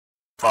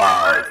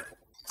5,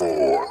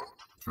 4,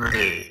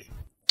 3,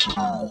 2,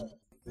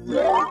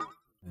 1,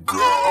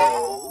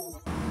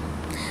 go!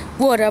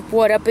 What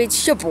up,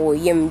 it's your boy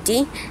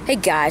MD. Hey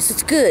guys,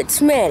 what's good?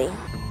 It's Manny.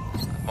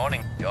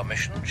 Morning. Your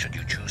mission, should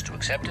you choose to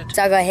accept it.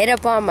 So I got hit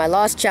up on my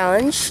last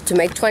challenge to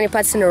make 20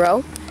 putts in a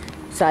row.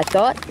 So I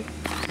thought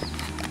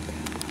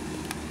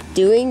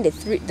doing the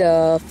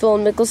Phil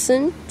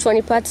Mickelson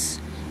 20 putts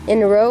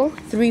in a row,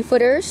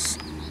 3-footers.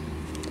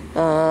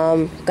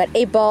 Got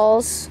 8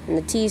 balls, and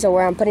the tees are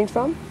where I'm putting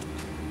from.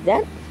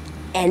 That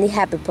and the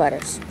happy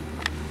putters.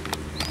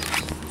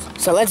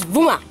 So let's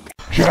boom out.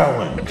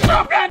 Challenge!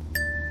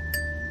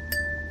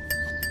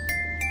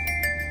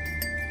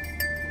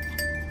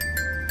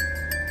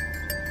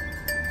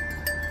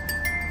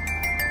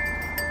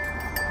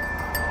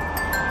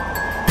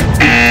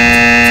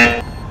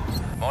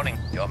 Morning.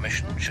 Your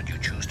mission, should you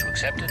choose to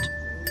accept it.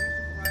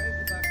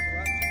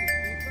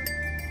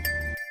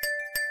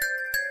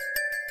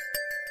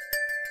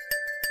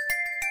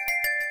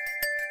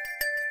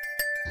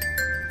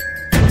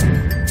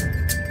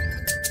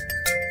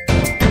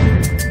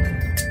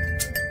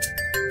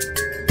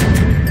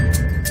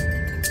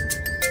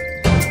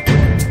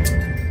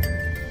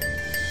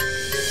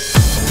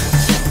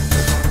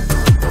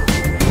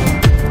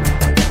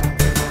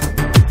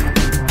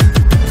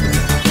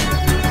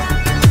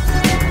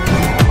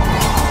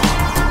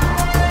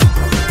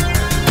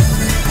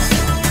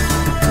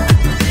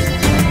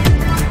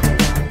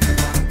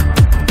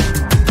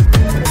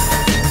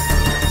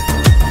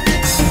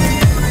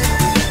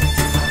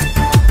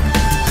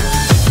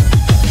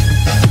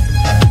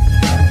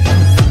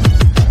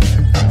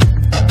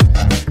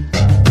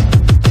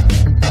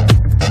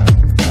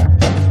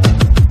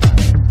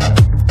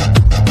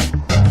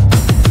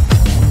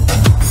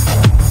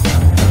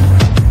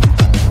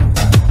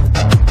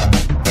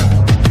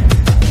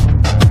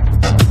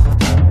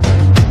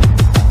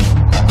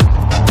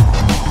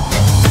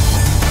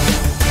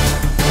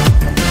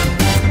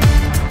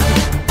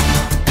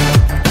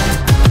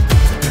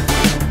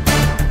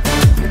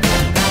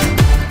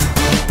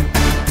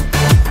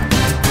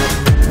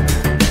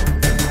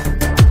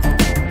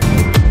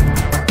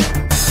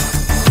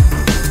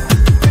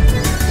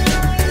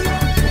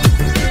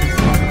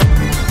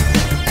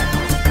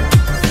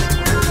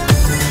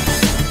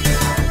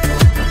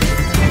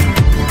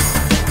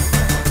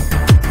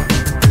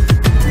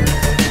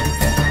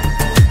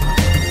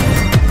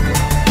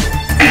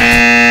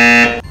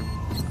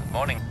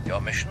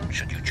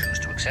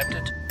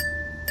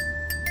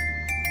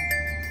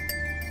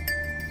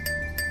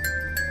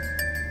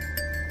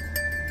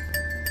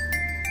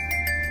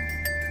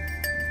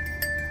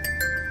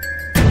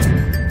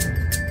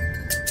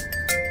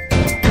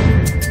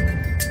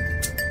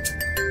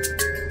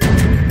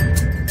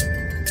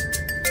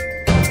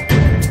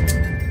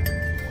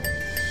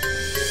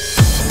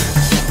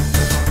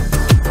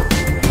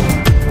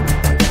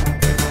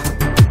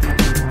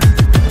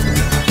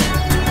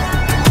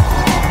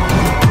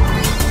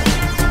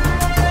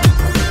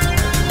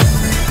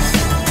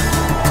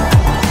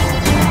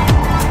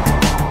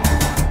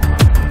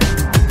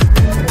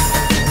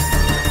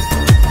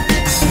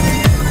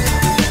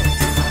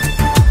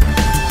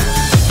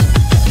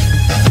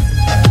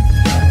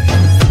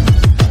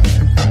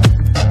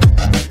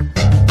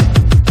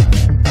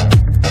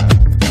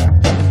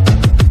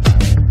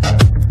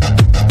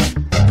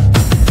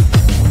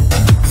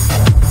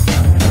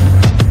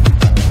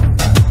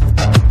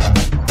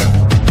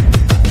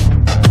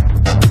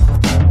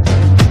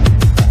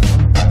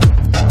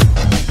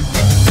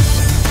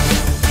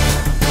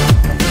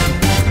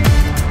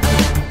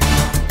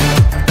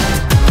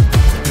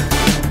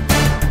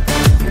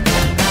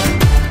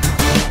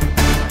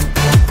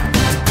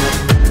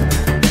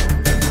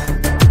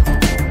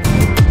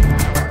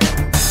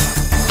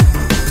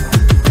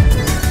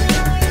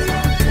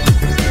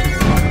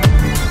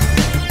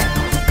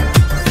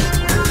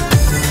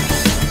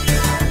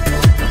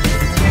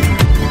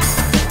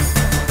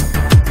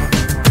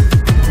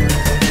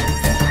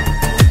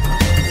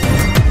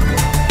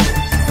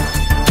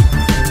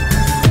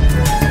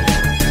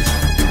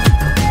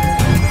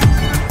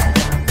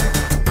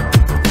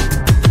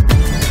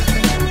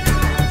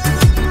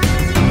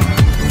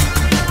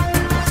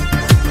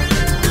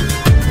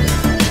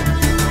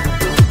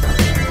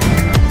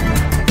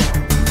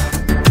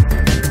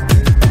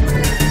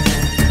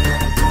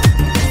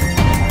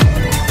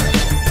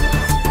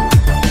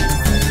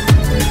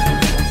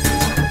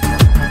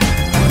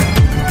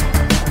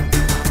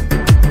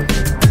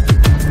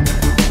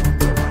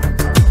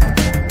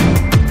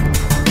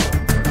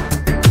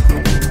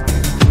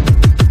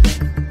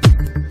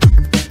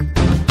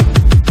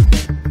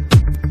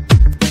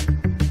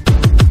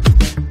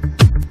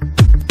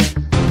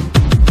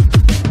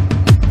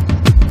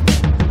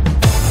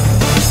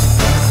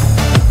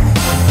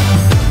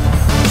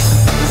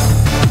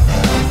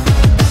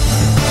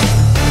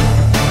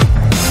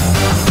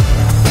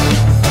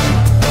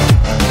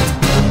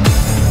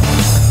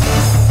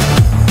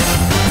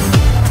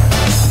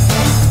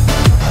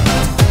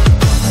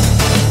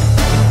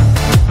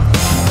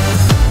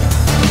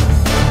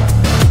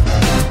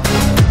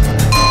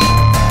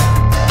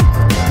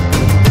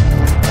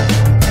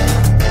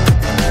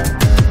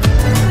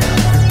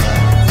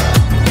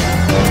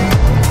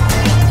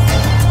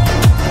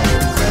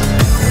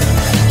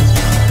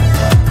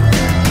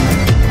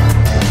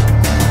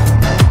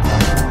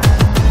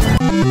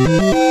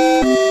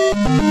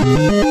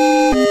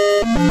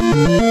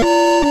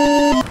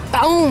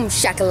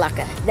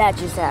 Shakalaka. That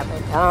just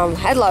happened.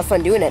 Had a lot of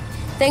fun doing it.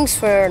 Thanks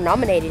for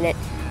nominating it,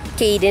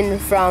 Caden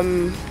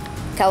from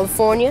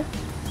California.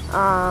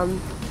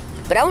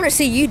 But I want to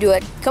see you do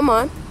it. Come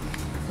on.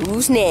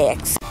 Who's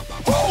next?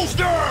 Who's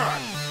there?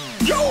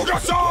 You the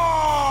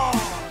song!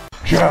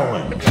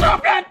 Challenge!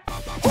 Stop it!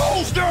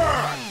 Who's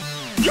there?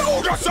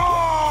 You the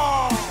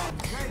song!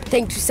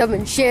 Thanks for subbing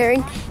and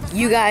sharing.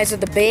 You guys are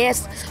the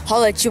best.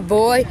 Holla at your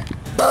boy.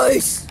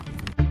 Peace!